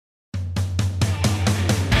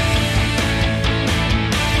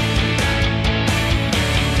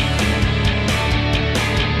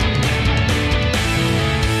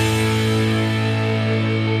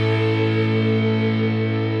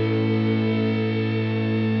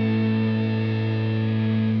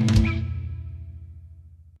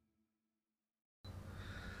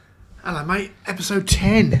mate. Episode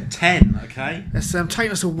 10. 10, okay. It's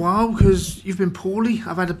taken us a while because you've been poorly.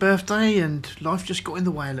 I've had a birthday and life just got in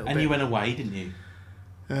the way a little bit. And you went away, didn't you?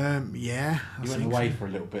 Yeah. You went away for a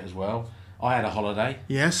little bit as well. I had a holiday.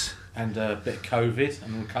 Yes. And a bit of COVID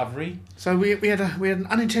and recovery. So we had an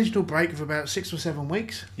unintentional break of about 6 or 7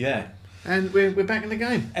 weeks. Yeah. And we're back in the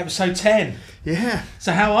game. Episode 10. Yeah.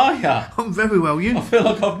 So how are you? I'm very well. You? I feel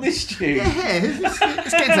like I've missed you. Yeah. It's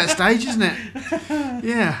getting to that stage, isn't it?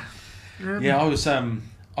 Yeah.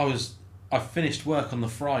 I finished work on the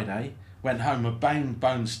Friday, went home, my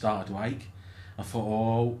bones started to ache. I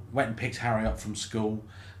thought, went and picked Harry up from school,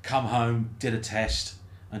 come home, did a test,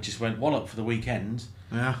 and just went wallop for the weekend.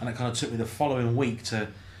 Yeah. And it kind of took me the following week to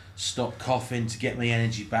stop coughing, to get my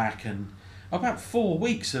energy back, and about 4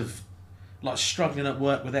 weeks of like struggling at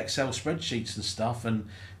work with Excel spreadsheets and stuff and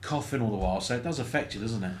coughing all the while. So it does affect you,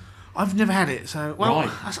 doesn't it? I've never had it, so well, right.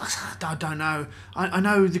 I don't know. I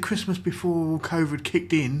know the Christmas before COVID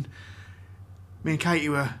kicked in, me and Katie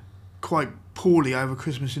were quite poorly over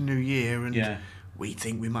Christmas and New Year, and we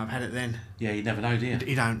think we might have had it then. Yeah, you never know, do you?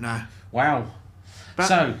 You don't know. Wow. But,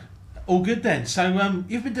 so, all good then. So,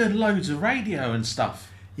 you've been doing loads of radio and stuff.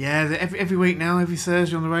 Yeah, every week now, every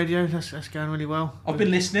Thursday on the radio. That's going really well. I've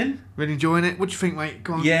been listening. Really enjoying it. What do you think, mate?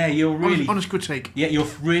 Go on. Yeah, you're really... Honest critique. Yeah, you're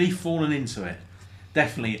really falling into it.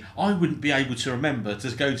 Definitely. I wouldn't be able to remember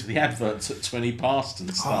to go to the adverts at 20 past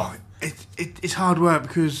and stuff. Oh, it's hard work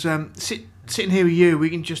because sitting here with you, we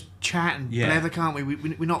can just chat and blather, can't we?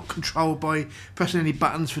 We're not controlled by pressing any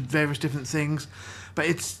buttons for various different things. But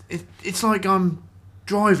it's like I'm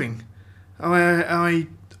driving. I'm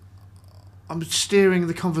steering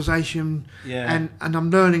the conversation, and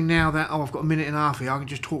I'm learning now that I've got a minute and a half here. I can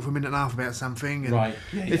just talk for a minute and a half about something. And right.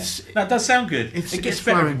 Yeah, that does sound good. It gets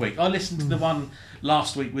better every week. I listened to the one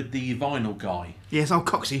last week with the vinyl guy. Yes, old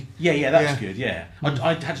Coxie. Yeah, that was good. Yeah,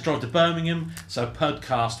 I had to drive to Birmingham, so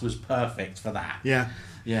podcast was perfect for that. Yeah.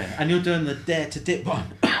 Yeah, and you're doing the Dare to Dip one.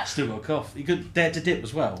 Still got a cough. You could Dare to Dip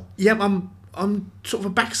as well. Yep, I'm sort of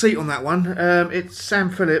a back seat on that one. It's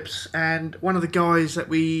Sam Phillips and one of the guys that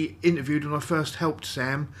we interviewed when I first helped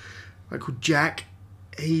Sam, called Jack.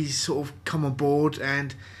 He's sort of come on board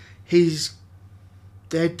and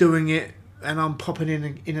they're doing it, and I'm popping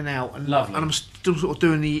in and out. And, lovely. And I'm still sort of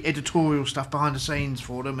doing the editorial stuff behind the scenes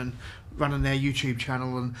for them and running their YouTube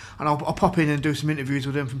channel, and I'll pop in and do some interviews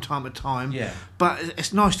with them from time to time. Yeah. But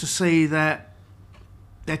it's nice to see that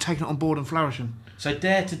they're taking it on board and flourishing. So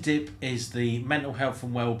Dare to Dip is the mental health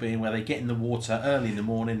and well-being where they get in the water early in the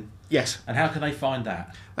morning. Yes. And how can they find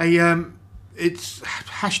that? It's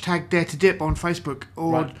hashtag Dare to Dip on Facebook,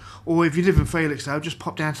 or if you live in Felixstowe, just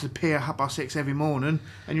pop down to the pier at 6:30 every morning,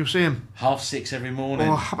 and you'll see them. 6:30 every morning.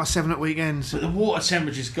 Or 7:30 at weekends. But the water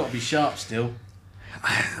temperature's got to be sharp still.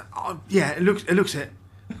 Yeah, it looks it.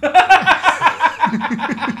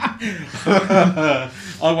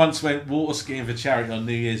 I once went water skiing for charity on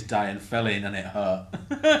New Year's Day and fell in and it hurt.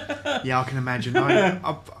 Yeah, I can imagine.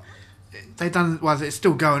 They've done well. It's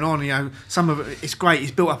still going on. You know, some of it's great.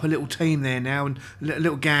 He's built up a little team there now and a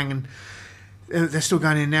little gang, and they're still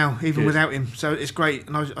going in now even without him. So it's great.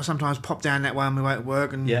 And I sometimes pop down that way on my way to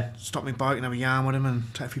work and stop my bike and have a yarn with them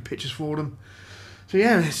and take a few pictures for them. So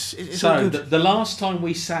yeah, it's all good. The last time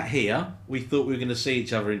we sat here, we thought we were going to see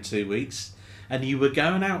each other in 2 weeks. And you were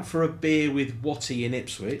going out for a beer with Watty in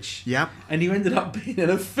Ipswich. Yep. And you ended up being in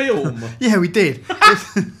a film. Yeah, we did.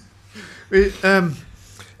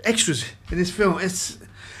 Extras in this film. It's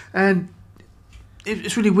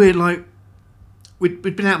really weird. Like we'd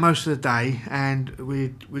been out most of the day, and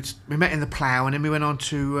we met in the Plough, and then we went on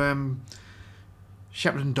to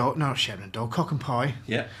Cock and Pie.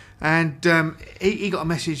 Yeah. And he got a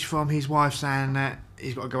message from his wife saying that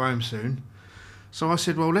he's got to go home soon. So I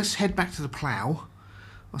said, well, let's head back to the Plough.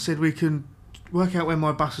 I said, we can work out when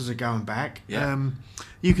my buses are going back. Yeah.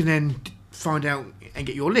 You can then find out and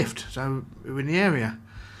get your lift. So we were in the area.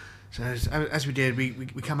 So as we did, we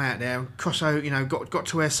come out there, cross over, got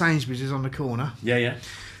to where Sainsbury's is on the corner. Yeah, yeah.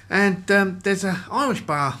 And there's an Irish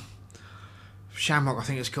bar, Shamrock I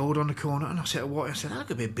think it's called, on the corner. And I said, what? I said, I look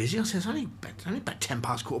a bit busy. I said, it's only about 10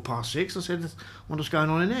 past, 6:15. I said, I wonder what's going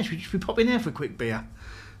on in there. Should we pop in there for a quick beer?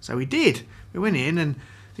 So we did. We went in, and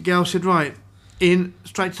the girl said, right, in,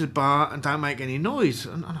 straight to the bar, and don't make any noise.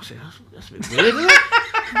 And I said, that's a bit weird, isn't it?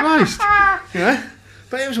 Christ. Yeah.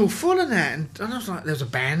 But it was all full of that, and I was like, there was a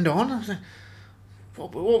band on. I was like,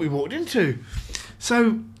 what we walked into?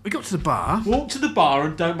 So we got to the bar. Walk to the bar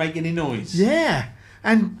and don't make any noise. Yeah.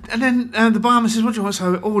 And then the barman says, what do you want?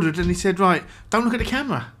 So I ordered, and he said, right, don't look at the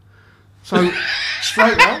camera. So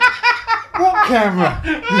straight up, what camera?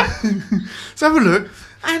 So have a look.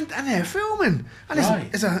 and they're filming. And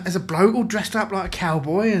Right. there's a bloke all dressed up like a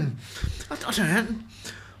cowboy, and I don't know.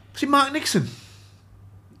 See Mark Nixon.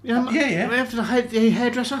 You know, Yeah. The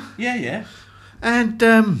hairdresser. Yeah. And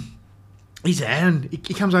he's there, and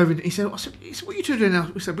he comes over and he said, what are you two doing now?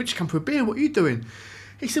 We said, we just come for a beer. What are you doing?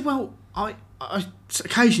 He said, well, I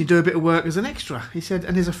occasionally do a bit of work as an extra. He said,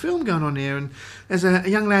 and there's a film going on here, and there's a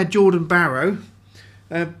young lad, Jordan Barrow,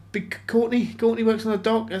 big Courtney works on the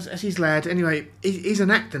dock as his lad. Anyway, he's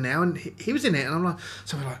an actor now, and he was in it, and I'm like,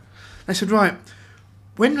 so we're like, they said, right,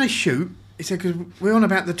 when they shoot, he said, because we're on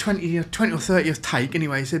about the 20 or 30th take,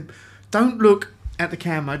 anyway, he said, don't look at the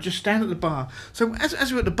camera, just stand at the bar. So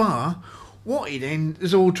as we're at the bar, Watty then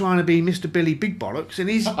is all trying to be Mr. Billy Big Bollocks, and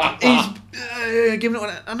he's giving it all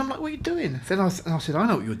that. And I'm like, what are you doing? Then I said, I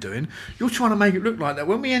know what you're doing. You're trying to make it look like that.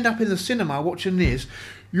 When we end up in the cinema watching this,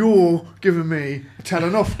 you're giving me a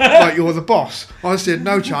telling off like you're the boss. I said,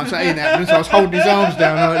 no chance, that ain't happening. So I was holding his arms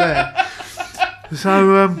down right there.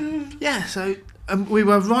 So, we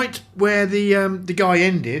were right where the guy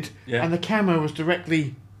ended, and the camera was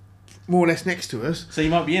directly more or less next to us. So you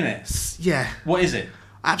might be in it. Yeah. What is it?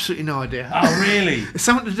 Absolutely no idea. Oh, really? It's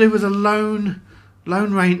something to do with a Lone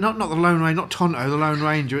Ranger, not the Lone Ranger, not Tonto, the Lone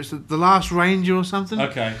Ranger. It's the Last Ranger or something.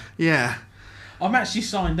 Okay. Yeah. I'm actually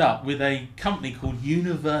signed up with a company called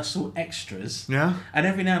Universal Extras. Yeah. And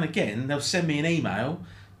every now and again, they'll send me an email.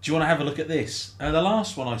 Do you want to have a look at this? And the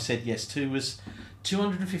last one I said yes to was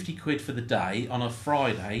 250 quid for the day on a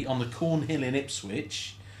Friday on the Cornhill in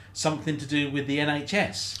Ipswich. Something to do with the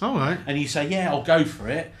NHS. All right. And you say, yeah, I'll go for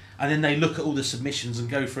it. And then they look at all the submissions and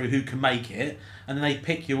go through who can make it. And then they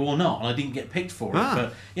pick you or not. And I didn't get picked for it.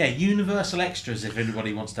 But yeah, Universal Extras if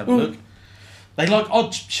anybody wants to have a look. They like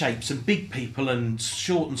odd shapes and big people and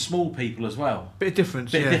short and small people as well. Bit of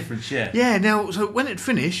difference, yeah. Yeah, now, so when it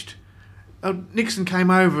finished, Nixon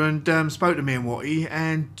came over and spoke to me and Watty,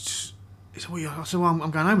 and he said, I said, well,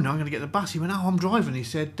 I'm going home now, I'm going to get the bus. He went, I'm driving. He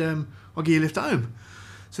said, I'll give you a lift home.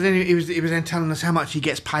 So then he was then telling us how much he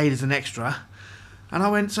gets paid as an extra. And I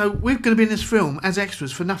went, so we're going to be in this film as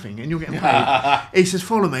extras for nothing, and you're getting paid. He says,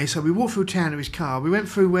 follow me. So we walked through town to his car. We went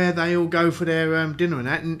through where they all go for their dinner and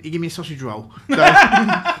that, and he gave me a sausage roll. So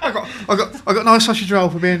I got a nice sausage roll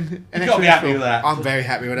for being an extra. You've got to be happy with that. I'm very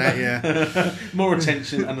happy with that. Yeah. More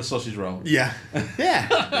attention and the sausage roll. Yeah.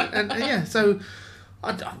 And So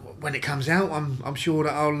when it comes out, I'm sure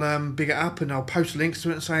that I'll big it up and I'll post links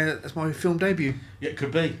to it and say that's my film debut. Yeah, it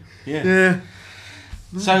could be. Yeah.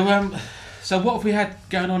 Yeah. So what have we had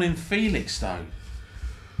going on in Felixstowe?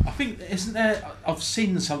 I think, isn't there... I've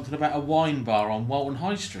seen something about a wine bar on Walton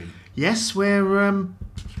High Street. Yes, we're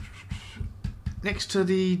next to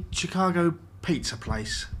the Chicago pizza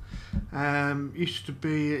place. Used to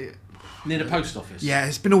be... Near the post office? Yeah,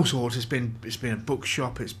 it's been all sorts. It's been a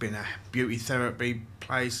bookshop, it's been a beauty therapy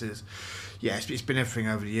place. It's been everything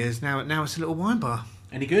over the years. Now it's a little wine bar.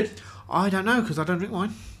 Any good? I don't know, because I don't drink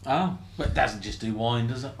wine. Oh, but it doesn't just do wine,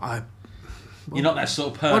 does it? Well, you're not that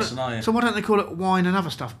sort of person, are you? So why don't they call it wine and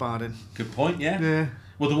other stuff bar then? Good point, yeah. Yeah.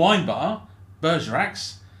 Well, the wine bar,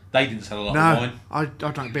 Bergerac's, they didn't sell a lot of wine. I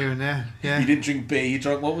drank beer in there, yeah. You didn't drink beer, you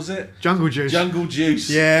drank, what was it? Jungle juice. Jungle juice.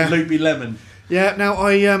 Yeah. Loopy lemon. Yeah, now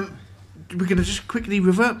we're going to just quickly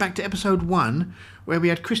revert back to episode 1, where we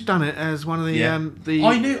had Chris Dunnett as one of the...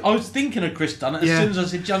 I was thinking of Chris Dunnett as soon as I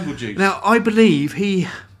said jungle juice. Now, I believe the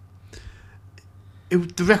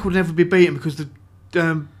record will never be beaten because the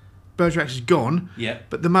Bergerac's is gone. Yeah.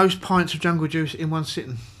 But the most pints of jungle juice in one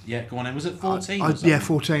sitting. Yeah, go on then. Was it 14 or something? Yeah,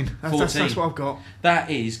 14. That's what I've got. That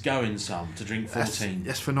is going some to drink 14.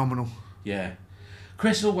 That's phenomenal. Yeah.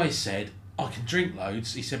 Chris always said, I can drink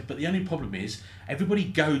loads. He said, but the only problem is everybody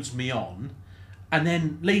goads me on and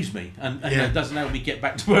then leaves me and doesn't help me get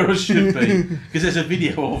back to where I should be. Because there's a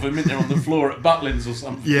video of him in there on the floor at Butlins or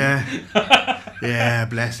something. Yeah. Yeah,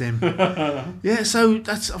 bless him. Yeah, so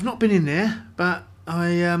I've not been in there, but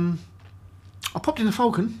I popped in the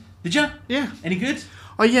Falcon. Did you? Yeah. Any good?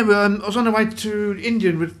 Oh yeah, I was on the way to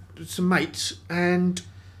Indian with some mates and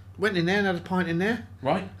went in there and had a pint in there.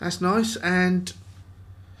 Right. That's nice. And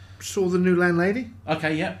saw the new landlady.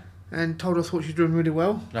 Okay, yeah. And told her I thought she was doing really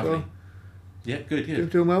well. Lovely. Well, yeah,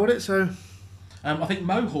 good. Doing well with it, so... I think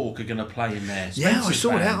Mohawk are going to play in there. Yeah, I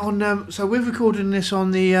saw that on... so we're recording this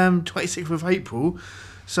on the 26th of April.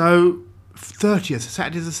 So, 30th,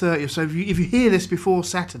 Saturday the 30th. So if you hear this before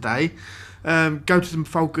Saturday, go to the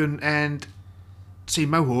Falcon and see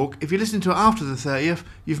Mohawk. If you listen to it after the 30th,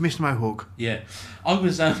 you've missed Mohawk. Yeah. I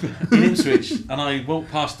was in Ipswich and I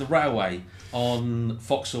walked past the railway on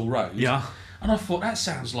Foxhall Road. Yeah. And I thought, that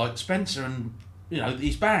sounds like Spencer and,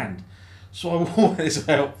 his band. So I walked, there's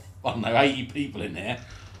about, 80 people in there.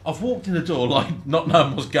 I've walked in the door like not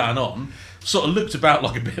knowing what's going on, sort of looked about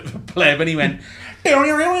like a bit of a pleb, and he went,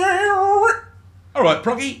 all right,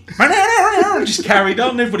 Proggy. Just carried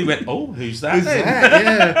on. Everybody went, oh, who's that? Who's that?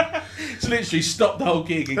 Yeah. So literally stopped the whole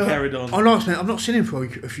gig and carried on. I like him. I've not seen him for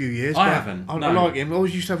a few years. I but haven't. I No. like him. I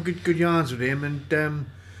always used to have good yarns with him, and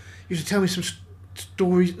he used to tell me some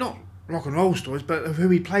stories, not rock and roll stories, but of who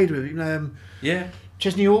he played with. Yeah.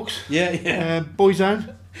 Chesney Hawks. Yeah.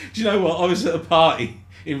 Boyzone. Do you know what? I was at a party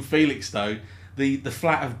in Felixstowe, the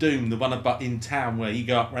Flat of Doom, the one in town where you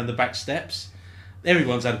go up around the back steps.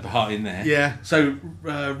 Everyone's had a party in there. Yeah. So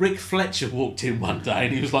Rick Fletcher walked in one day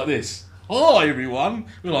and he was like this. Hi everyone.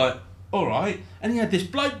 We're like, all right. And he had this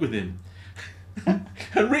bloke with him.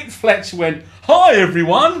 And Rick Fletcher went, hi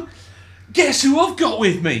everyone. Guess who I've got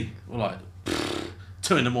with me? We're like,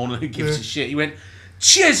 2 a.m, who gives a shit? He went,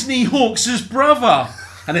 Chesney Hawks' brother.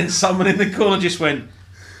 And then someone in the corner just went,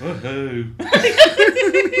 woohoo.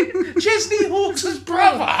 Chesney Hawks'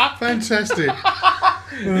 brother. Fantastic.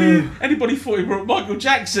 Anybody thought he brought Michael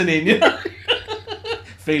Jackson in, you know?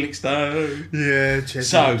 Felixstowe. Yeah, Chesney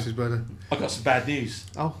So- Hawks' his brother. I got some bad news.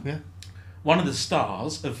 Oh, yeah. One of the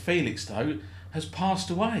stars of Felixstowe has passed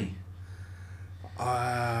away. Who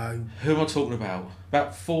am I talking about?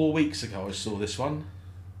 About 4 weeks ago I saw this one.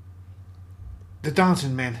 The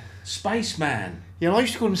Dancing Man. Spaceman. Yeah, I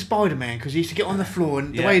used to call him Spider-Man because he used to get on the floor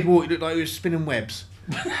and the Yeah. way he'd walk, it looked like he was spinning webs.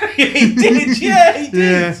 He did, yeah, he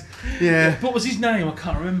did. Yeah. What was his name? I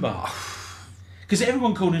can't remember. Because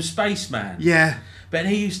everyone called him Spaceman. Yeah. But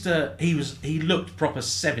he looked proper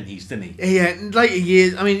 70s, didn't he? Yeah, in later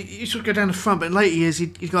years, I mean, he sort of go down the front, but in later years,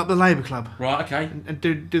 he'd go up the Labour Club Right, okay. and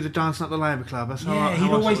do the dancing up the Labour Club. That's how Yeah, I he'd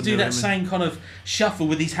sort always of do him. that same kind of shuffle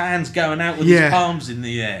with his hands going out with Yeah. his palms in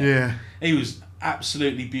the air. Yeah. He was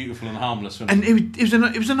absolutely beautiful and harmless. When And it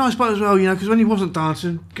was a nice bloke as well, because when he wasn't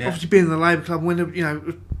dancing, Yeah. obviously being in the Labour Club,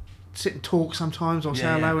 when sit and talk sometimes or say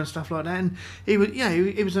Yeah, hello yeah. and stuff like that, and he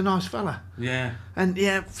was a nice fella. yeah. And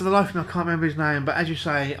yeah, for the life of me, I can't remember his name, but as you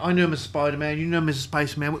say, I knew him as Spider-Man, you know him as a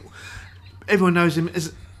Spaceman. Everyone knows him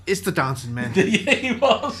as it's the Dancing Man. Yeah, he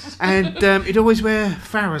was. And he'd always wear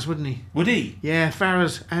Farrah's, wouldn't he? Would he? Yeah,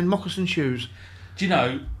 Farrah's and moccasin shoes. Do you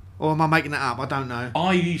know, Or am I making that up? I don't know.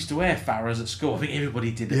 I used to wear Farrah's at school. I think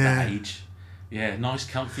everybody did at Yeah. that age. Yeah, nice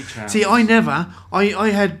comfy trousers. See, I never. I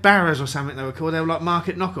had Barras or something they were called. They were like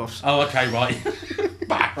market knockoffs. Oh, okay, right. Had a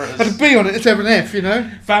Farrah's. B on it, let's have an F,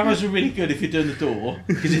 Farrah's are really good if you're doing the door,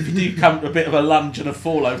 because if you do come to a bit of a lunge and a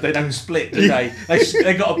fall over, they don't split, do they?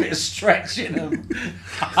 They got a bit of stretch in them.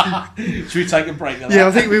 Should we take a break on that? Yeah,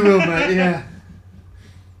 I think we will, mate, yeah.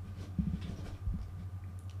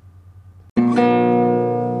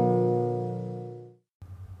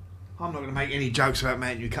 I'm not going to make any jokes about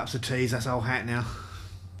making you cups of teas. That's old hat now.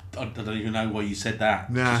 I don't even know why you said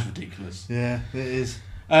that. Nah. It's just ridiculous. Yeah, it is.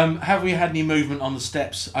 Have we had any movement on the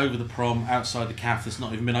steps over the prom outside the cafe that's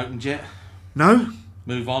not even been opened yet? No?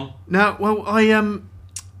 Move on. No, well,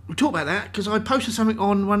 we talked about that because I posted something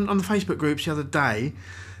on the Facebook groups the other day.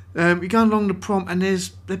 You go along the prom and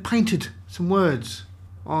they painted some words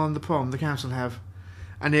on the prom, the council have.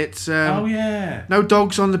 And it's Oh, yeah. no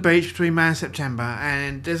dogs on the beach between May and September.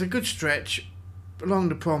 And there's a good stretch along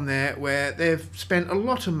the prom there where they've spent a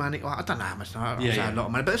lot of money. Well, I don't know how much, I Yeah, say yeah. a lot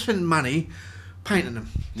of money, but they've spent money painting them.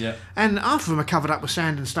 Yeah. And half of them are covered up with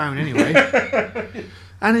sand and stone anyway.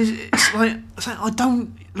 And it's like, I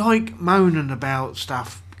don't like moaning about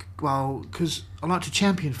stuff, well, because I like to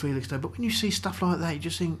champion Felixstowe, but when you see stuff like that, you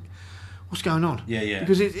just think, what's going on? Yeah, yeah.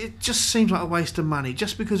 Because it just seems like a waste of money,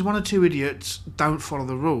 just because one or two idiots don't follow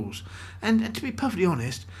the rules. And to be perfectly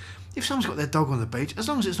honest, if someone's got their dog on the beach, as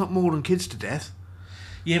long as it's not mauling kids to death.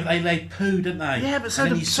 Yeah, but they laid poo, didn't they? Yeah, but so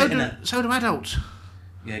And then do, you so, sit in do, it. so do adults.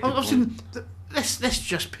 Yeah, good I've point. seen, let's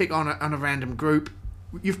just pick on a random group.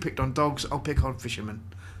 You've picked on dogs, I'll pick on fishermen.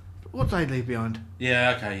 What do they leave behind?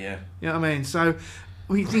 Yeah, okay, yeah. You know what I mean? So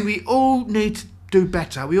we think we all need to do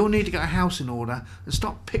better. We all need to get our house in order and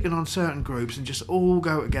stop picking on certain groups and just all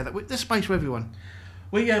go together. There's space for everyone.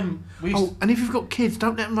 We used Oh, and if you've got kids,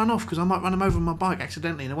 don't let them run off because I might run them over on my bike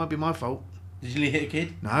accidentally and it won't be my fault. Did you hit a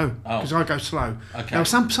kid? No, Oh. because I go slow. Okay. Now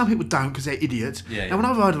some people don't because they're idiots. Yeah, yeah. Now when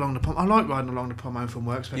I ride along the prom, I like riding along the prom home from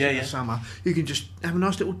work, especially in Yeah, the yeah. summer. You can just have a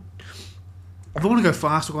nice little. If I want to go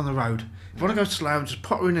fast, I'll go on the road. If I want to go slow and just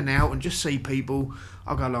potter in and out and just see people,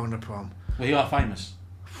 I'll go along the prom. Well, you are famous.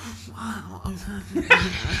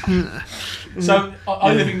 So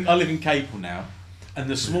I live in Capel now, and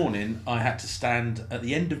this morning I had to stand at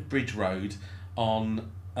the end of Bridge Road on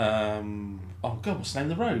oh god, what's the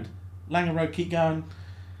name of the road? Langer Road. Keep going.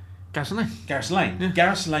 Gasoline. Garrison Lane. Yeah.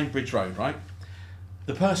 Garrison Lane Bridge Road, right?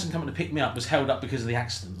 the person coming to pick me up was held up because of the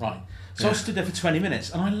accident, right? So I stood there for 20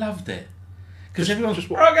 minutes and I loved it. Because everyone's just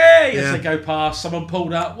okay as they go past. Someone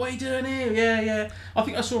pulled up. What are you doing here? Yeah. I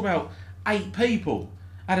think I saw about 8 people.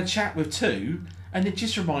 Had a chat with 2, and it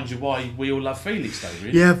just reminds you why we all love Felix, though.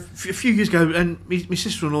 Really. Yeah, a few years ago, and my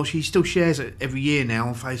sister-in-law, she still shares it every year now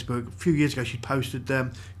on Facebook. A few years ago, she posted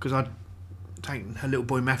because I'd taken her little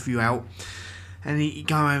boy Matthew out, and he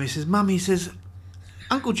go home. He says, "Mum," he says,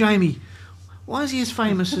 "Uncle Jamie, why is he as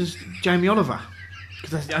famous as Jamie Oliver?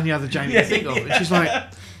 Because that's the only other Jamie I think of." And she's like,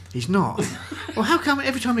 "He's not." Well, how come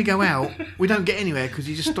every time we go out, we don't get anywhere because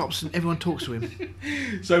he just stops and everyone talks to him?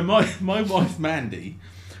 So my wife Mandy,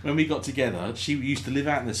 when we got together, she used to live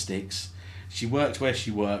out in the sticks. She worked where she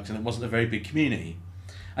worked, and it wasn't a very big community.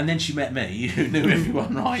 And then she met me, who knew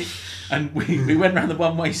everyone, right? And we went round the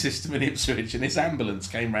one-way system in Ipswich, and this ambulance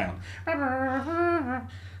came round,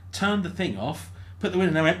 turned the thing off, put the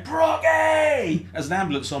window down, and went, "Proggy!" As an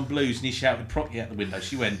ambulance on Blues, and he shouted "Proggy" out the window.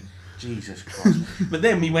 She went, "Jesus Christ." But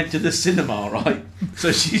then we went to the cinema, right?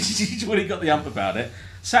 So she's really got the ump about it.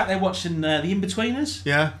 Sat there watching The In-Betweeners.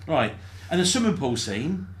 Yeah. Right. And the swimming pool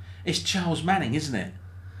scene, it's Charles Manning, isn't it?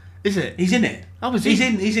 Is it? He's in it. Oh, is He's he?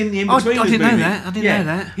 in The In-Betweeners I didn't know movie. that. I didn't know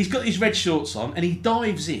that. He's got his red shorts on, and he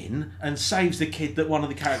dives in and saves the kid that one of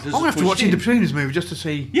the characters. I'm gonna have to watch In-Betweeners movie just to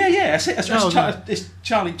see. Yeah, that's it. That's Charles it's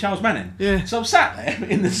Charles Manning. Yeah. So I'm sat there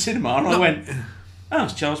in the cinema, and I went, "Oh,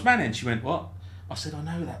 it's Charles Manning." She went, "What?" I said, "I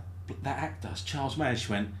know that actor, it's Charles Manning."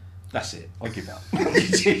 She went, "That's it. I give up."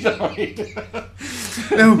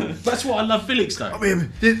 That's what I love Felix though. I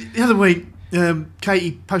mean, the other week,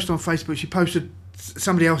 Katie posted on Facebook. She posted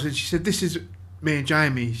somebody else, and she said, "This is me and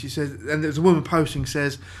Jamie." She said, and there's a woman posting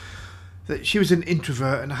says that she was an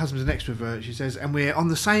introvert and her husband's an extrovert. She says, and we're on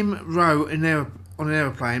the same row on an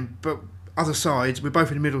aeroplane, but other sides. We're both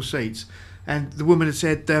in the middle seats. And the woman had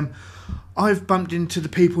said, "I've bumped into the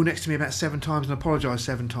people next to me about 7 times and apologised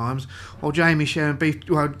 7 times. While Jamie's sharing beef,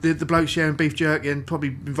 the bloke's sharing beef jerky and probably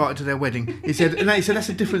invited to their wedding." He said, that's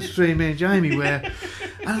the difference between me and Jamie. And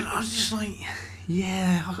I was just like,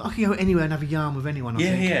 yeah, I can go anywhere and have a yarn with anyone. I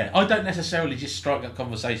think. Yeah. I don't necessarily just strike up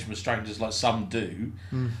conversation with strangers like some do,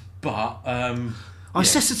 but I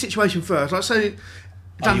assess the situation first. Like, so,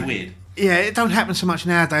 are you weird? Yeah, it don't happen so much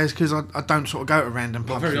nowadays because I don't sort of go to random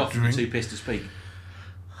pubs. But very often you're drink. too pissed to speak.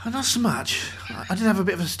 Not so much. I did have a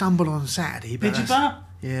bit of a stumble on Saturday. But Did you, Bart?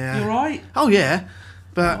 Yeah. You alright? Oh yeah,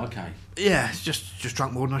 but okay. Yeah, it's just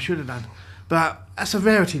drunk more than I should have done. But that's a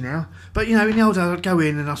rarity now. But in the old days, I'd go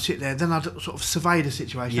in and I'd sit there, then I'd sort of survey the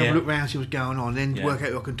situation, have a look around, see what's going on, then work out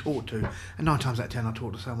who I can talk to. And 9 times out of 10, I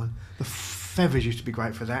talk to someone. The Feathers used to be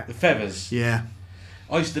great for that. The Feathers? Yeah.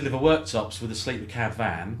 I used to deliver worktops with a sleeper cab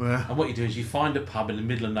van, Yeah. and what you do is you find a pub in the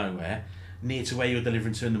middle of nowhere, near to where you're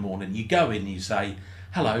delivering to in the morning. You go in and you say,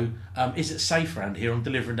 "Hello, is it safe around here? I'm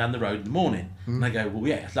delivering down the road in the morning." And they go, "Well,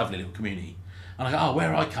 yeah, it's a lovely little community." And I go, "Oh,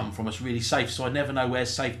 where I come from, it's really safe, so I never know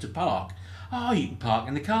where's safe to park." "Oh, you can park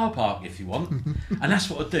in the car park if you want." And that's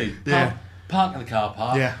what I do. Park in the car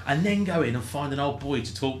park, and then go in and find an old boy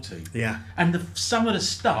to talk to. Yeah. And some of the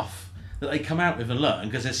stuff that they come out with and learn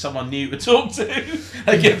because there's someone new to talk to,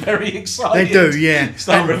 they get very excited. They do, yeah.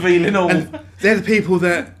 Start revealing all. And they're the people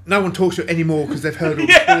that no one talks to anymore because they've heard all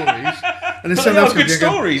the stories. And then But someone they are else good comes in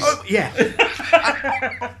and stories. goes, "Oh, yeah."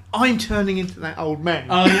 I'm turning into that old man.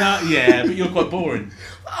 Oh yeah, but you're quite boring.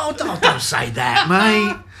 Oh, don't say that,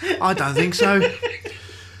 mate. I don't think so.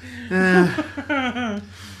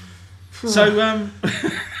 So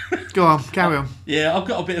Go on, carry on. yeah, I've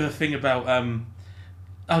got a bit of a thing about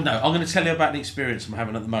oh no, I'm going to tell you about the experience I'm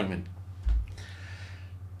having at the moment.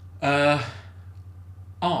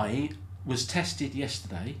 I was tested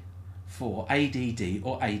yesterday for ADD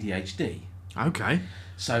or ADHD. Okay.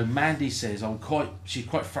 So Mandy says she's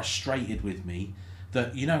quite frustrated with me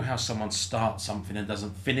that how someone starts something and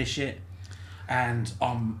doesn't finish it, and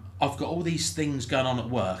I've got all these things going on at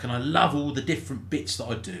work and I love all the different bits that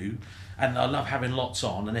I do and I love having lots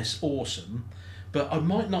on and it's awesome, but I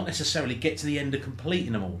might not necessarily get to the end of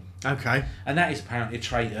completing them all. Okay. And that is apparently a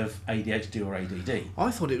trait of ADHD or ADD.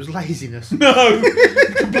 I thought it was laziness. No,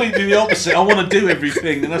 completely the opposite. I want to do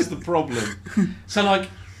everything, and that's the problem. So,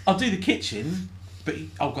 I'll do the kitchen, but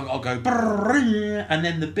I'll go, brrr, and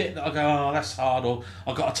then the bit that I go, "Oh, that's hard," or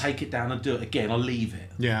I've got to take it down and do it again, I'll leave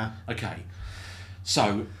it. Yeah. Okay.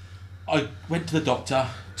 So, I went to the doctor,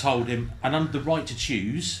 told him, and under the right to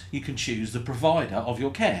choose, you can choose the provider of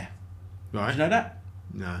your care. Right. Did you know that?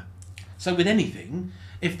 No. So with anything,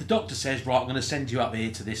 if the doctor says, "Right, I'm going to send you up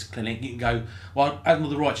here to this clinic," you can go, "Well, under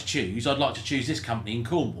the right to choose, I'd like to choose this company in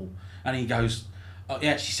Cornwall." And he goes, he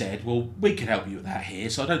actually said, "Well, we can help you with that here,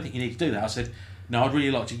 so I don't think you need to do that." I said, no, I'd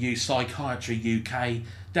really like to use Psychiatry UK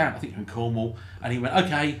down, I think in Cornwall. And he went,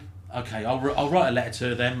 okay, I'll write a letter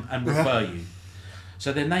to them and refer you.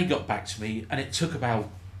 So then they got back to me, and it took about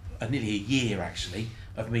nearly a year actually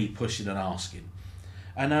of me pushing and asking.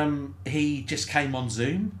 And he just came on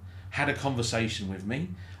Zoom, had a conversation with me,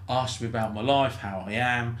 asked me about my life, how I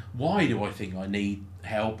am, why do I think I need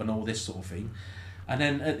help, and all this sort of thing. And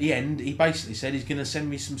then at the end, he basically said he's going to send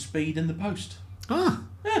me some speed in the post. Ah.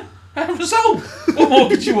 Yeah, and resolved. What more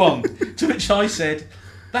could you want? To which I said,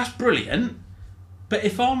 that's brilliant, but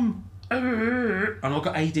if I'm... and I've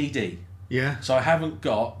got ADD. Yeah. So I haven't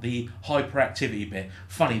got the hyperactivity bit.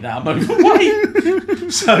 Funny that I'm overweight.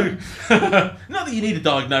 So, not that you need a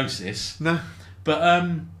diagnosis. No. But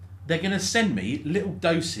they're going to send me little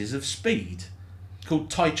doses of speed called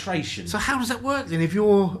titration. So how does that work then? If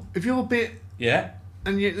you're a bit... Yeah.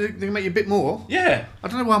 And they can make you a bit more. Yeah. I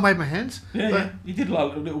don't know why I made my hands. Yeah. You did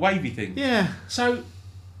like a little wavy thing. Yeah. So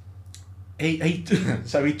he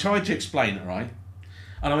tried to explain it, right?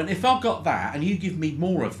 And I went, if I've got that and you give me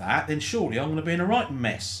more of that, then surely I'm going to be in a right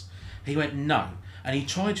mess. He went, no. And he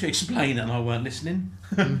tried to explain it and I weren't listening.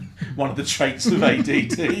 One of the traits of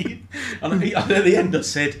ADD. And at the end I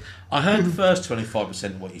said, I heard the first 25%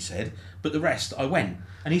 of what he said, but the rest I went.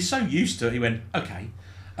 And he's so used to it, he went, okay.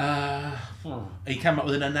 He came up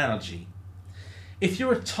with an analogy. If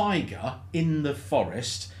you're a tiger in the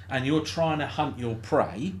forest and you're trying to hunt your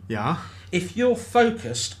prey, Yeah. if you're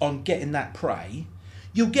focused on getting that prey,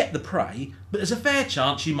 you'll get the prey, but there's a fair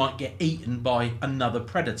chance you might get eaten by another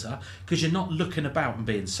predator because you're not looking about and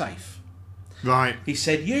being safe. Right. He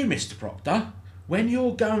said, you, Mr. Proctor, when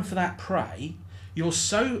you're going for that prey, you're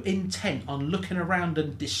so intent on looking around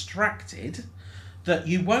and distracted that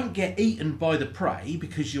you won't get eaten by the prey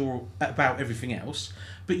because you're about everything else,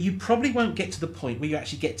 but you probably won't get to the point where you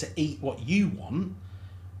actually get to eat what you want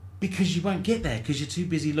because you won't get there because you're too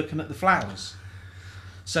busy looking at the flowers.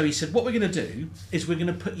 So he said, what we're going to do is we're going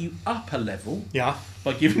to put you up a level Yeah.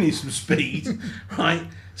 by giving you some speed, right,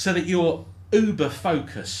 so that you're uber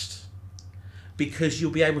focused, because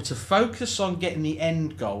you'll be able to focus on getting the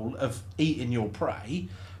end goal of eating your prey,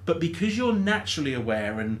 but because you're naturally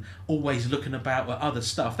aware and always looking about at other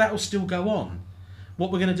stuff, that will still go on.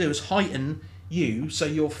 What we're going to do is heighten you so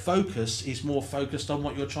your focus is more focused on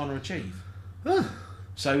what you're trying to achieve.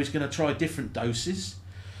 So he's going to try different doses.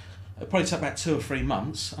 It'll probably take about 2 or 3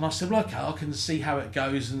 months. And I said, well, okay, I can see how it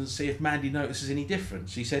goes and see if Mandy notices any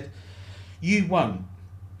difference. He said, you won't.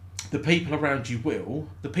 The people around you will.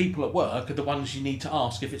 The people at work are the ones you need to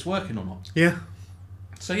ask if it's working or not. Yeah.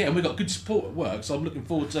 So yeah, and we've got good support at work, so I'm looking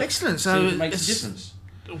forward to Excellent. So seeing if it makes a it's difference.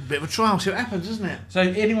 a bit of a trial, see what happens, isn't it? So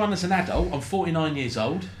anyone that's an adult, I'm 49 years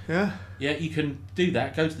old, Yeah. yeah, you can do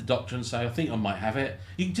that, go to the doctor and say, I think I might have it.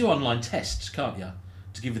 You can do online tests, can't you,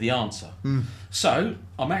 to give you the answer. So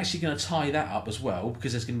I'm actually going to tie that up as well,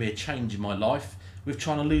 because there's going to be a change in my life with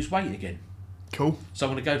trying to lose weight again. Cool. So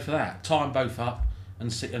I'm going to go for that, tie them both up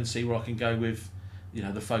and see where I can go with, you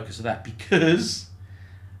know, the focus of that, because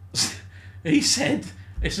he said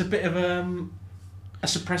it's a bit of a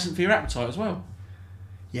suppressant for your appetite as well.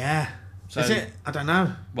 Yeah. So, Is it? I don't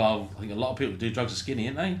know. Well, I think a lot of people who do drugs are skinny,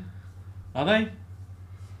 aren't they? Are they?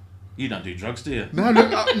 You don't do drugs, do you? No,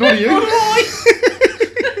 look, not you.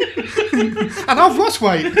 And I've lost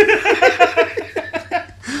weight.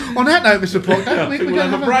 On that note, Mr. Proctor, I think we'll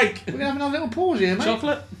have a break. We're going to have another little pause here, mate.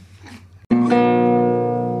 Chocolate?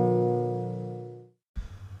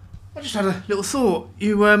 I just had a little thought.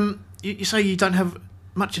 You say you don't have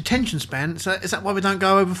much attention span, so is that why we don't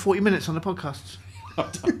go over 40 minutes on the podcasts?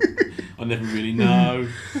 I never really know.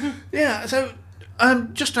 Yeah, so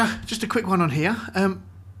just a quick one on here.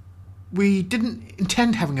 We didn't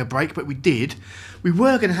intend having a break, but we did. We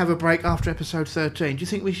were going to have a break after episode 13. Do you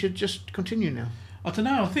think we should just continue now? I don't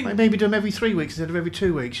know. I think. Like maybe do them every 3 weeks instead of every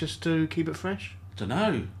 2 weeks, just to keep it fresh? I don't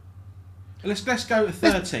know. Let's go to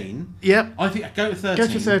 13. Yep. I think go to 13.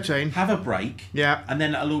 Go to 13. Have a break. Yeah. And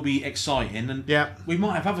then it'll all be exciting. And Yeah. we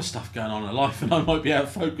might have other stuff going on in life, and I might be out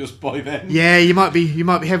of focus by then. Yeah, you might be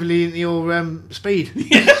heavily into your speed.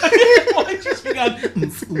 Yeah. It might just be going.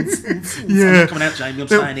 Yeah. I'm not coming out, Jamie. I'm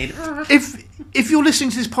staying in. If you're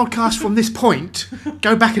listening to this podcast from this point,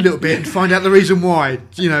 go back a little bit and find out the reason why.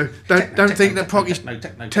 You know, don't think that Procky's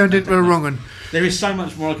turned into a wrong one. There is so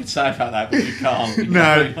much more I could say about that, but you can't. You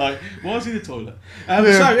No. know, like, why is he in the toilet?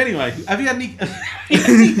 Yeah. So anyway, have you had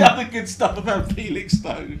any other good stuff about Felix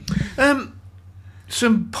Stone?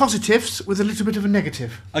 Some positives with a little bit of a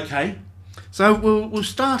negative. Okay, So we'll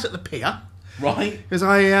start at the pier, right. because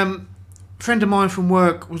I friend of mine from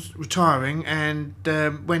work was retiring, and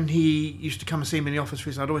when he used to come and see me in the office,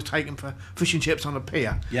 I'd always take him for fish and chips on the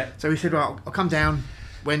pier. Yeah. So he said, "Well, I'll come down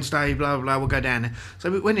Wednesday, blah blah blah. We'll go down there." So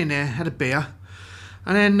we went in there, had a beer,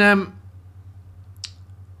 and then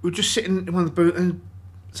we were just sitting in one of the booths, and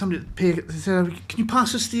somebody at the pier said, "Can you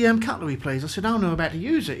pass us the cutlery, please?" I said, "Oh no, I'm about to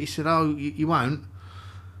use it." He said, "Oh, you won't."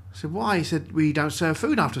 I said, "Why?" He said, "We don't serve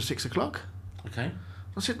food after 6 o'clock." Okay.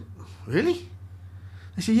 I said, "Really?"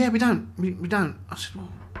 They said, "Yeah, we don't. We don't." I said, "Well,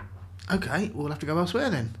 okay, we'll have to go elsewhere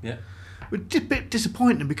then." Yeah. We're a bit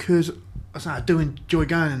disappointing because I do enjoy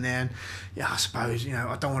going in there, and yeah, I suppose, you know,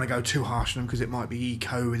 I don't want to go too harsh on them because it might be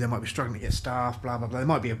eco, they might be struggling to get staff, blah blah blah. There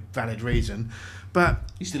might be a valid reason, but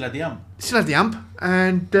You still had the ump.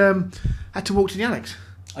 and had to walk to the Alex.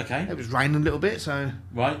 Okay. It was raining a little bit, so.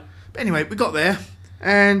 Right. But anyway, we got there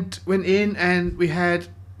and went in, and we had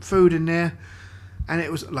food in there, and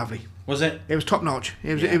it was lovely. Was it? It was top notch.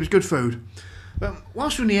 Yeah. It was good food. But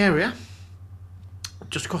whilst we're in the area,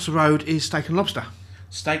 just across the road is Steak and Lobster.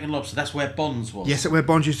 Steak and Lobster. That's where Bonds was. Yes, that's where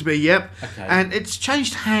Bonds used to be. Yep. Okay. And it's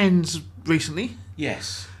changed hands recently.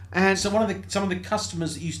 Yes. And So some of the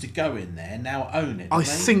customers that used to go in there now own it. I don't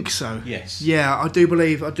they? think so. Yes. Yeah, I do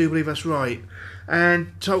believe that's right.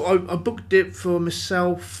 And so I booked it for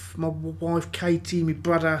myself, my wife Katie, my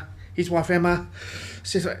brother, his wife Emma,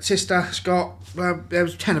 sister Scott. There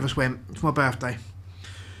was 10 of us went. It's my birthday.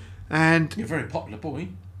 And You're a very popular boy.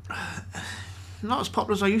 not as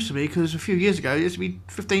popular as I used to be, because a few years ago there used to be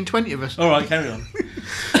 15, 20 of us. All right, carry on.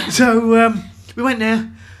 So we went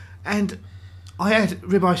there, and I had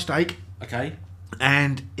ribeye steak, Okay.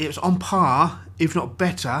 and it was on par, if not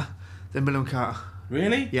better, than Miller and Carter.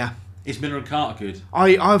 Really? Yeah. Is Miller and Carter good?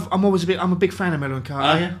 I'm a big fan of Miller and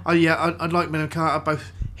Carter. Oh, yeah? I like Miller and Carter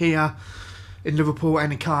both here in Liverpool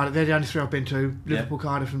and in Cardiff. They're the only 3 I've been to: Liverpool, Yeah.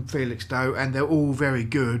 Cardiff, and Felixstowe, and they're all very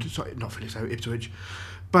good. Sorry, not Felixstowe, Ipswich,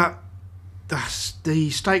 but the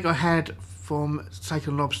steak I had from Steak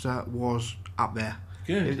and Lobster was up there.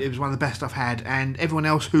 Good. It was one of the best I've had, and everyone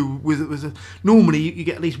else who normally you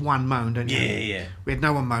get at least one moan, don't you? Yeah. We had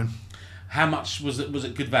no one moan. How much was it? Was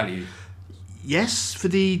it good value? Yes, for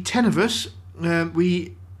the 10 of us,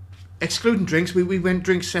 we, excluding drinks, we went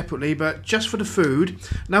drinks separately, but just for the food,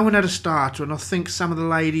 no one had a starter, and I think some of the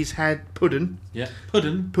ladies had pudding. Yeah.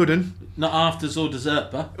 Pudding. Pudding. Not afters or dessert,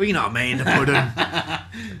 but. Well, you know what I mean, the pudding.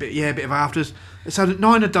 a bit of afters. So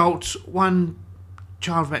 9 adults, 1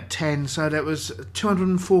 child of about 10, so that was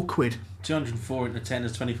 204 quid. 204 into 10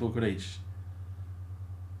 is 24 quid each.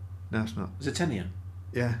 No, it's not. Is it 10 here?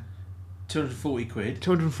 Yeah. 240 quid.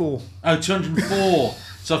 204. Oh, 204.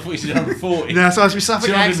 So I thought you said 240. No, so I was with Suffolk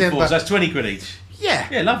accent, 204, but so that's 20 quid each. yeah.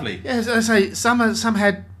 Yeah, lovely. Yeah, as I say, some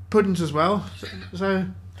had puddings as well, so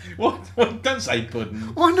What? Don't say pudding.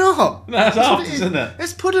 why not? No, it's That's what afters, it is. isn't it?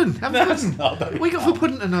 It's pudding. Have No, pudding. it's not. What you got for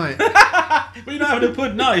pudding tonight? Well, you're not having a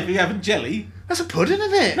pudding, no, if you're having jelly. That's a pudding,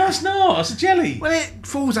 isn't it? No, it's not. It's a jelly. Well, it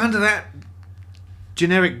falls under that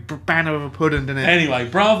generic banner of a pudding, doesn't it? Anyway,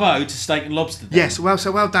 bravo to Steak and Lobster. then. Yes, well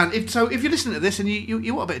done. If you're listening to this and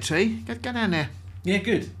you want a bit of tea, go down there. Yeah,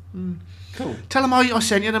 good. Cool. Tell them I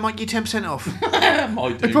sent you, they might give you 10% off.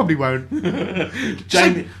 Might They do. probably won't.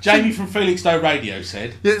 Jamie from Felixstowe Radio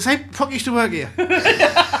said. Yeah, say Proc used to work here.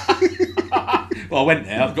 Well, I went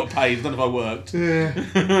there. I've got paid. I don't know if I worked.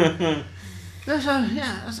 Yeah.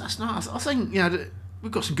 That's nice. I think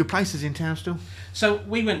we've got some good places in town still. So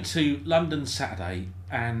we went to London Saturday,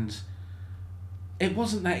 and it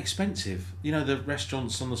wasn't that expensive. You know, the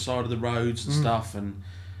restaurants on the side of the roads and stuff, and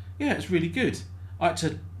yeah, it's really good. I had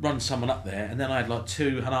to run someone up there, and then I had like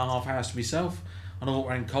 2.5 hours to myself. And I walked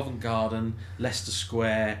around Covent Garden, Leicester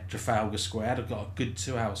Square, Trafalgar Square. I'd got a good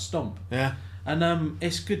 2-hour stomp. Yeah. And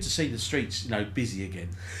it's good to see the streets, busy again.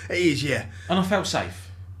 It is, yeah. And I felt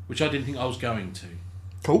safe, which I didn't think I was going to.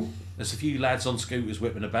 Cool. There's a few lads on scooters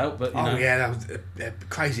whipping about, but you know. Oh yeah, that was they're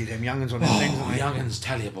crazy, them young'uns on them things. Oh, Aren't they? young'uns,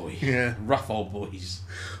 tell you, boy. Yeah. Rough old boys.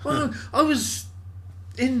 Well, I was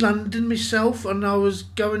in London myself, and I was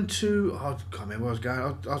going to. I can't remember where I was going.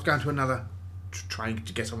 I was going to another train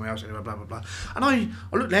to get somewhere else. Anyway, blah blah blah. And I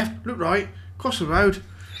looked left, looked right, crossed the road.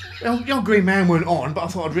 The old green man weren't on, but I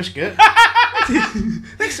thought I'd risk it.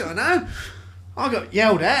 Next thing I know, I got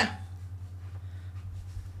yelled at.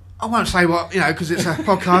 I won't say what, because it's a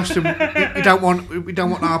podcast and we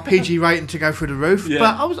don't want our PG rating to go through the roof. Yeah.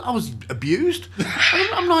 But I was abused.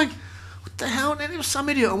 I'm like, what the hell? And then there was some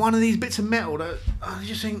idiot on one of these bits of metal that I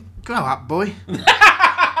just think, grow up, boy.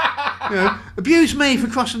 Abuse me for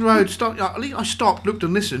crossing the road. Stop. At least I stopped, looked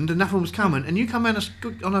and listened, and nothing was coming. And you come on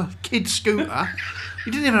a kid's scooter.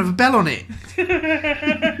 You didn't even have a bell on it.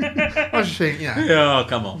 I was just thinking, Oh,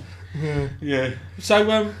 come on. Yeah.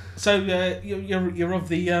 So you're of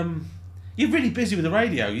the you're really busy with the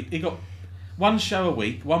radio. You got one show a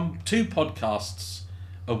week, two podcasts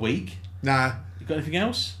a week. Nah. You got anything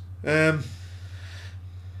else?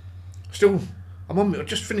 Still, I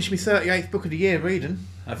just finished my 38th book of the year reading.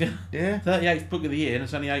 Have you? Yeah. 38th book of the year, and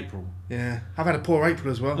it's only April. Yeah. I've had a poor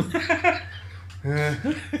April as well.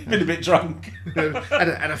 Been a bit drunk.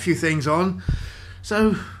 had a few things on.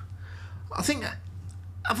 So, I think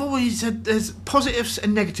I've always said there's positives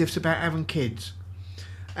and negatives about having kids.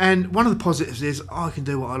 And one of the positives is I can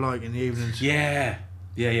do what I like in the evenings. Yeah,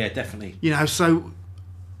 definitely. You know, so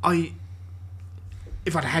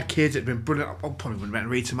if I'd had kids, it'd been brilliant. I probably wouldn't have to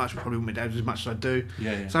read so much. I probably wouldn't have as much as I do.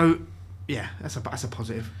 Yeah. So, yeah, that's a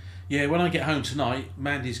positive. Yeah, when I get home tonight,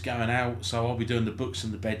 Mandy's going out, so I'll be doing the books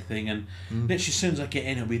and the bed thing, and literally as soon as I get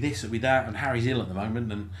in, it'll be this, it'll be that, and Harry's ill at the moment,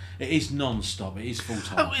 and it is non-stop, it is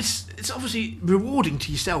full-time. Oh, it's obviously rewarding to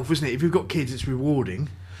yourself, isn't it? If you've got kids, it's rewarding.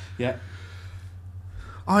 Yeah.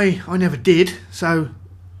 I never did, so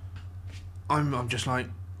I'm just like...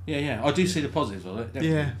 Yeah, I do see the positives of it,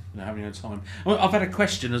 definitely. Yeah. You know, having your time. Well, I've had a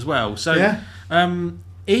question as well, so... Yeah?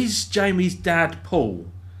 Is Jamie's dad Paul...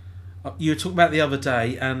 You were talking about the other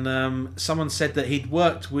day, and someone said that he'd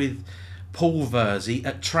worked with Paul Verzi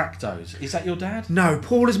at Tractos. Is that your dad? No,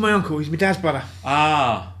 Paul is my uncle. He's my dad's brother.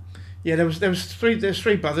 Ah. Yeah, there was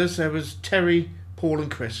three brothers. There was Terry, Paul, and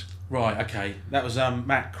Chris. Right. Okay. That was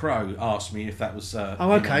Matt Crow asked me if that was.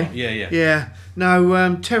 Oh, okay. Yeah. Yeah.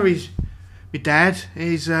 No, Terry's my dad.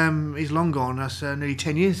 He's long gone. That's nearly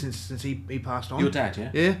 10 years since he passed on. Your dad, yeah.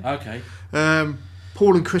 Yeah. Okay.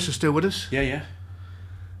 Paul and Chris are still with us. Yeah.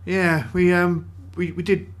 Yeah, we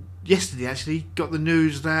did yesterday actually got the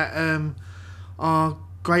news that our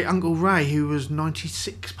great uncle Ray, who was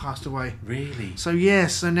 96, passed away. Really? So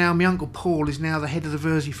yes, so now my uncle Paul is now the head of the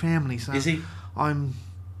Verzi family. So is he? I'm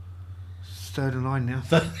third in line now.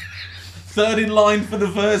 Third in line for the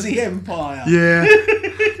Verzi Empire. Yeah.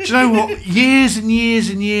 Do you know what? Years and years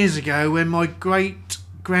and years ago, when my great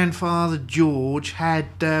grandfather George had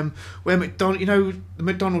where McDonald, you know, the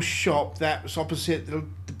McDonald's shop that was opposite the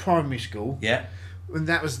primary school. Yeah. And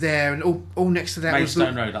that was there, and all next to that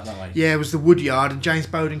Maidstone Road up that way. Yeah, it was the Woodyard, and James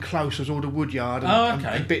Bowden Close was all the Woodyard, and,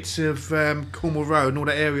 and bits of Cornwall Road and all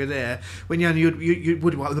that area there. When you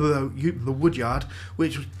the Woodyard,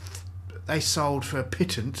 which they sold for a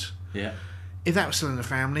pittance. Yeah. If that was still in the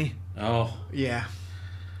family. Oh. Yeah.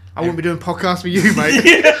 I wouldn't be doing podcasts with you, mate.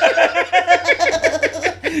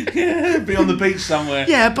 Be on the beach somewhere.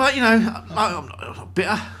 Yeah, but you know, I'm not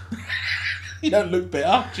bitter. You don't look bitter.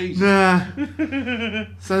 Jeez. Nah.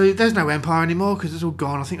 So there's no Empire anymore because it's all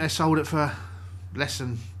gone. I think they sold it for less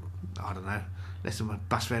than a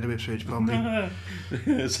bus fare to Ipswich, probably.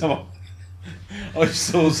 So I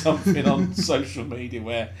saw something on social media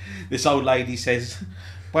where this old lady says,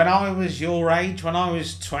 "When I was your age, when I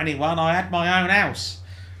was 21, I had my own house."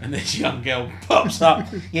 And this young girl pops up.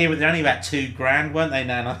 Yeah, but they're only about $2,000, weren't they,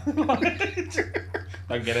 Nana?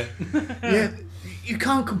 Don't get it. Yeah, you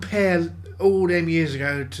can't compare all them years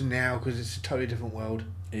ago to now because it's a totally different world.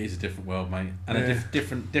 It is a different world, mate, and a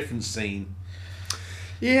different scene.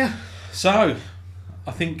 Yeah. So,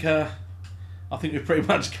 I think we've pretty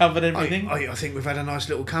much covered everything. I think we've had a nice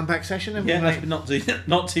little comeback session. Haven't yeah, we, that's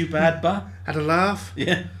not too bad, but had a laugh.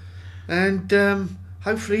 Yeah. And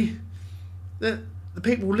hopefully the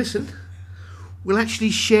people will listen. Will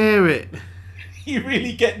actually share it. You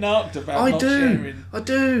really get narked about sharing. I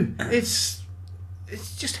do. It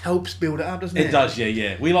just helps build it up, doesn't it? It does,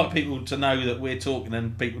 yeah. We like people to know that we're talking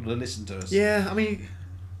and people to listen to us. Yeah, I mean,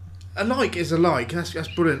 a like is a like. That's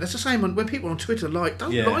brilliant. That's the same when people on Twitter like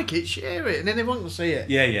it, share it, and then everyone can see it.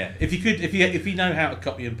 Yeah. If you know how to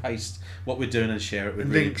copy and paste what we're doing and share it, we'd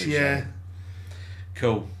really appreciate it.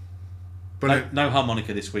 Cool. No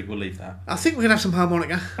harmonica this week. We'll leave that. I think we're gonna have some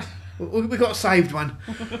harmonica. We got a saved one.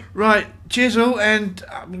 Right. Cheers all, and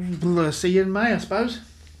see you in May, I suppose.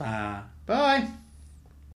 Bye. Bye.